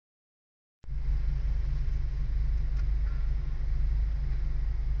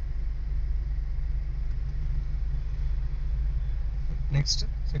Next,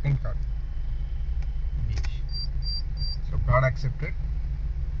 second card. So card accepted.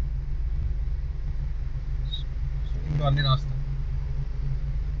 So ఇందులో అన్ని రాస్తాం,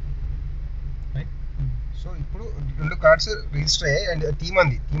 రైట్. సో ఇప్పుడు 2 కార్డ్స్ రిజిస్టర్ అయ్యాయి అండ్ థీమ్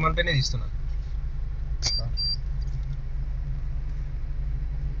అంటేనే తీస్తున్నాను.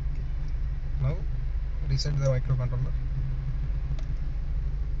 Now reset the micro controller.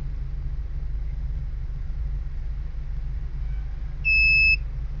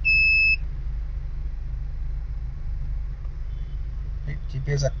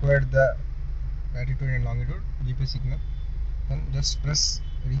 GPS acquired the latitude and longitude, GPS signal. Then just press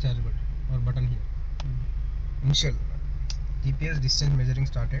recharge button or button here. Initial GPS distance measuring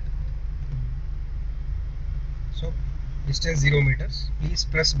started. So distance 0 meters. Please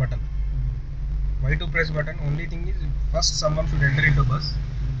press button. Why to press button? Only thing is first someone should enter into bus.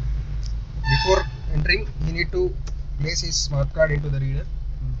 Before entering, he need to place his smart card into the reader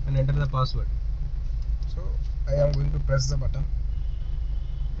and enter the password. So I am going to press the button.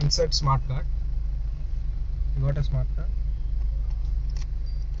 Insert smart card. You got a smart card.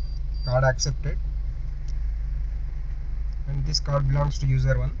 Card accepted. And this card belongs to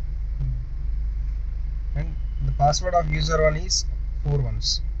user 1. And the password of user 1 is 4 ones.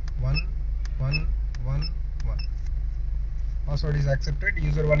 1 1 1 1. Password is accepted.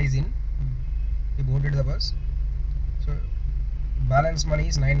 User 1 is in. He boarded the bus. So balance money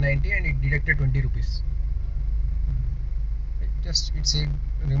is 990 and it deducted 20 rupees. It said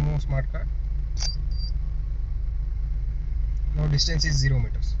remove smart card. Now distance is 0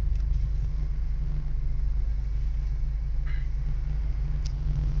 meters.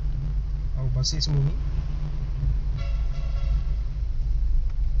 Our bus is moving.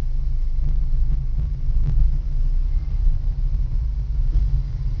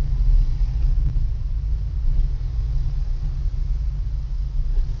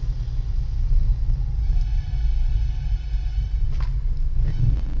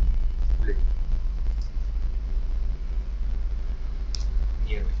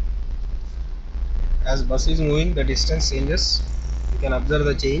 As bus is moving, the distance changes. You can observe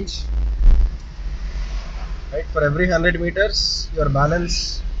the change. Right, for every 100 meters, your balance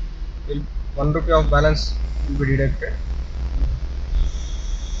will 1 rupee of balance will be deducted.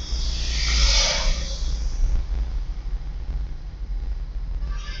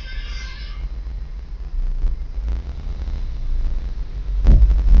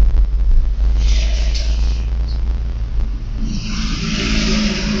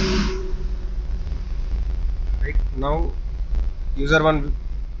 Now user 1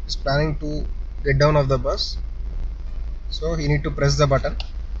 is planning to get down of the bus, so he need to press the button.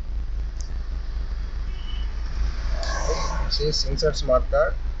 It says insert smart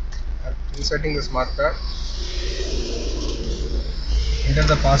card. Inserting the smart card. Enter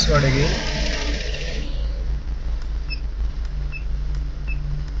the password again.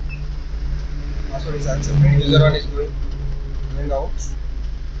 Password is accepted. User 1 is going out.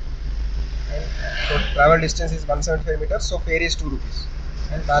 So travel distance is 175 meters, so fare is 2 rupees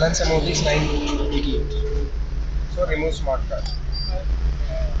and balance amount is 988. So remove smart card.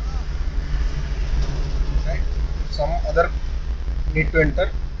 Right. Some other need to enter.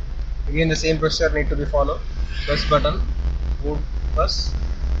 Again the same procedure need to be followed. Press button, board bus,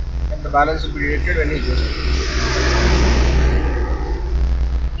 and the balance will be deducted when you go.